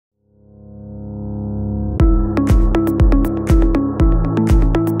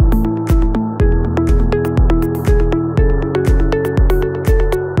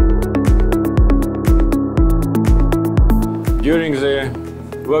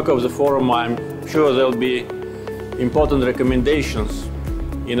work of the forum, I'm sure there'll be important recommendations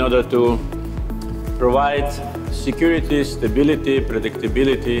in order to provide security, stability,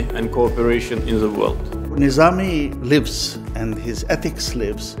 predictability, and cooperation in the world. Nizami lives and his ethics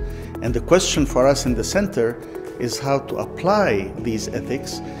lives, and the question for us in the center is how to apply these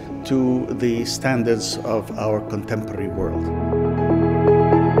ethics to the standards of our contemporary world.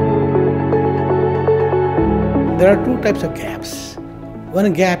 There are two types of gaps.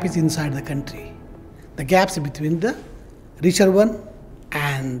 One gap is inside the country. The gaps between the richer one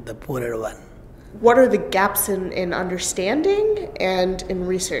and the poorer one. What are the gaps in understanding and in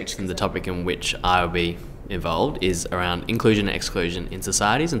research? And the topic in which I will be involved is around inclusion and exclusion in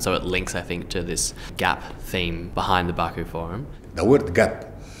societies, and so it links, I think, to this gap theme behind the Baku Forum. The word gap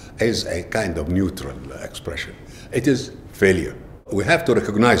is a kind of neutral expression. It is failure. We have to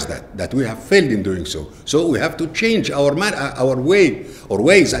recognize that we have failed in doing so. So we have to change our way or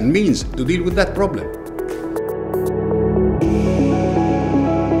ways and means to deal with that problem.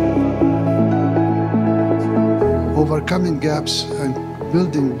 Overcoming gaps and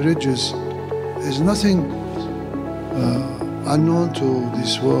building bridges is nothing unknown to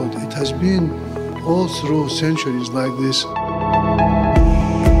this world. It has been all through centuries like this.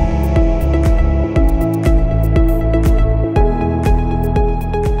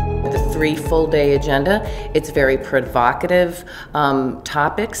 The 3 full-day agenda. It's very provocative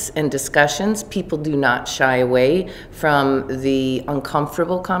topics and discussions. People do not shy away from the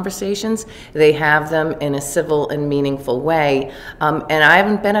uncomfortable conversations. They have them in a civil and meaningful way. And I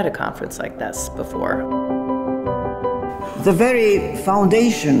haven't been at a conference like this before. The very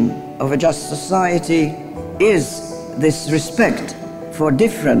foundation of a just society is this respect for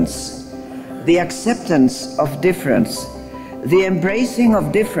difference, the acceptance of difference, the embracing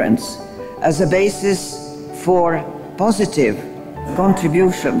of difference as a basis for positive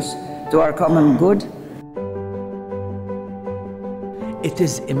contributions to our common good. It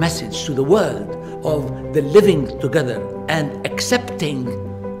is a message to the world of the living together and accepting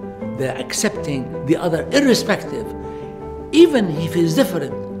the other, irrespective, even if he is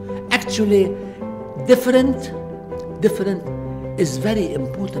different. Actually, different is very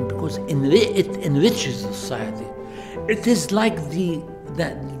important because it enriches society. It is like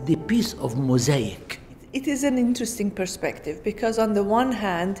the piece of mosaic. It is an interesting perspective because on the one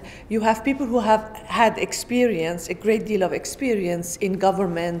hand, you have people who have had experience, a great deal of experience in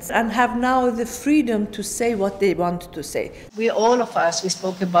governments, and have now the freedom to say what they want to say. All of us, we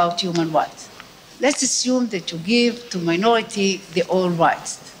spoke about human rights. Let's assume that you give to minority the all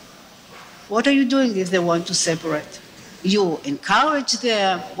rights. What are you doing if they want to separate? You encourage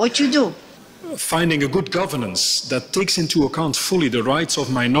them. What you do? Finding a good governance that takes into account fully the rights of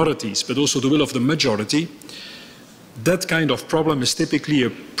minorities, but also the will of the majority, that kind of problem is typically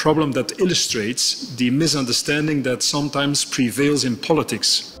a problem that illustrates the misunderstanding that sometimes prevails in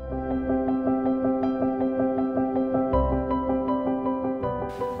politics.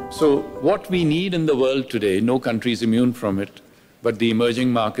 So what we need in the world today, no country is immune from it, but the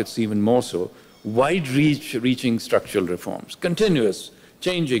emerging markets even more so, wide-reaching structural reforms, continuous,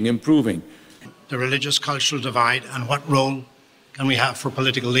 changing, improving. The religious-cultural divide, and what role can we have for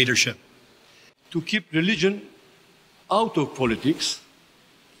political leadership? To keep religion out of politics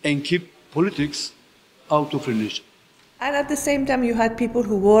and keep politics out of religion. And at the same time, you had people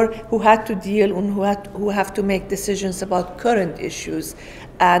who had to deal and who have to make decisions about current issues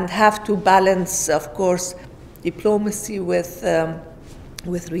and have to balance, of course, diplomacy with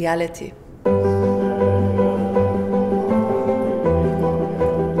reality.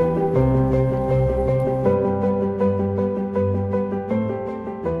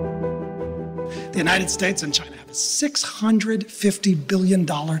 The United States and China have a $650 billion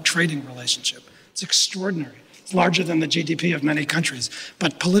trading relationship. It's extraordinary. It's larger than the GDP of many countries,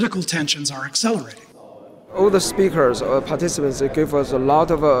 but political tensions are accelerating. All the speakers or participants, they give us a lot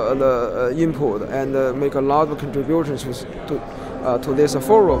of input and make a lot of contributions to this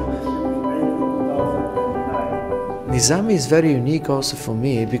forum. Nizami is very unique also for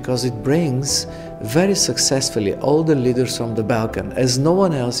me because it brings very successfully all the leaders from the Balkan, as no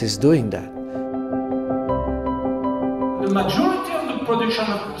one else is doing that. The majority of the production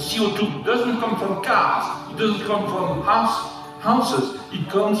of CO2 doesn't come from cars, it doesn't come from houses, it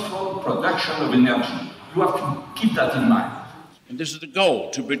comes from production of energy. You have to keep that in mind. And this is the goal,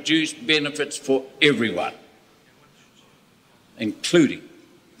 to produce benefits for everyone, including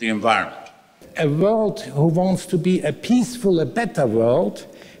the environment. A world who wants to be a peaceful, a better world,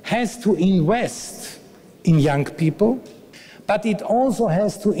 has to invest in young people, but it also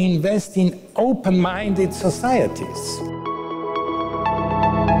has to invest in open-minded societies.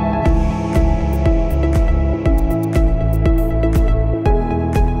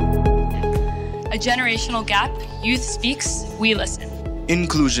 generational gap, youth speaks, we listen.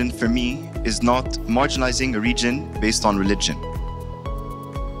 Inclusion for me is not marginalizing a region based on religion.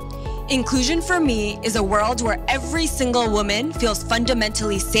 Inclusion for me is a world where every single woman feels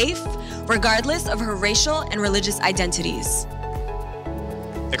fundamentally safe, regardless of her racial and religious identities.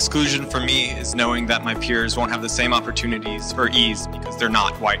 Exclusion for me is knowing that my peers won't have the same opportunities or ease because they're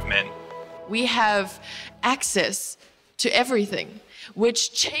not white men. We have access to everything,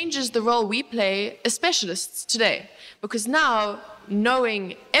 which changes the role we play as specialists today. Because now,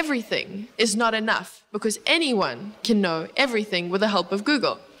 knowing everything is not enough, because anyone can know everything with the help of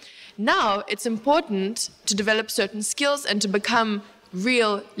Google. Now, it's important to develop certain skills and to become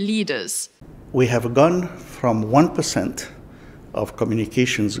real leaders. We have gone from 1% of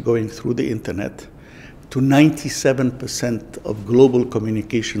communications going through the internet to 97% of global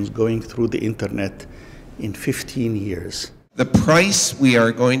communications going through the internet in 15 years. The price we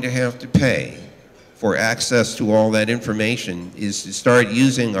are going to have to pay for access to all that information is to start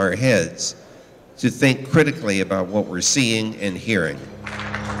using our heads to think critically about what we're seeing and hearing.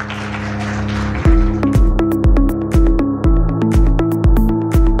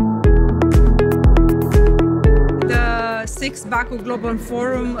 The 6th Baku Global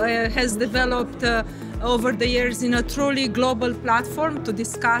Forum has developed over the years in a truly global platform to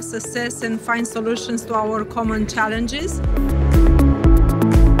discuss, assess and find solutions to our common challenges.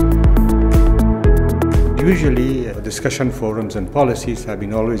 Usually, discussion forums and policies have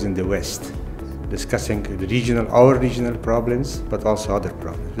been always in the West, discussing our regional problems, but also other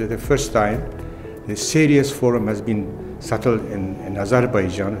problems. For the first time, the serious forum has been settled in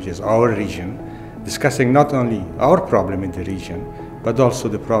Azerbaijan, which is our region, discussing not only our problem in the region, but also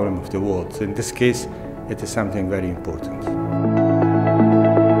the problem of the world. So in this case, it is something very important.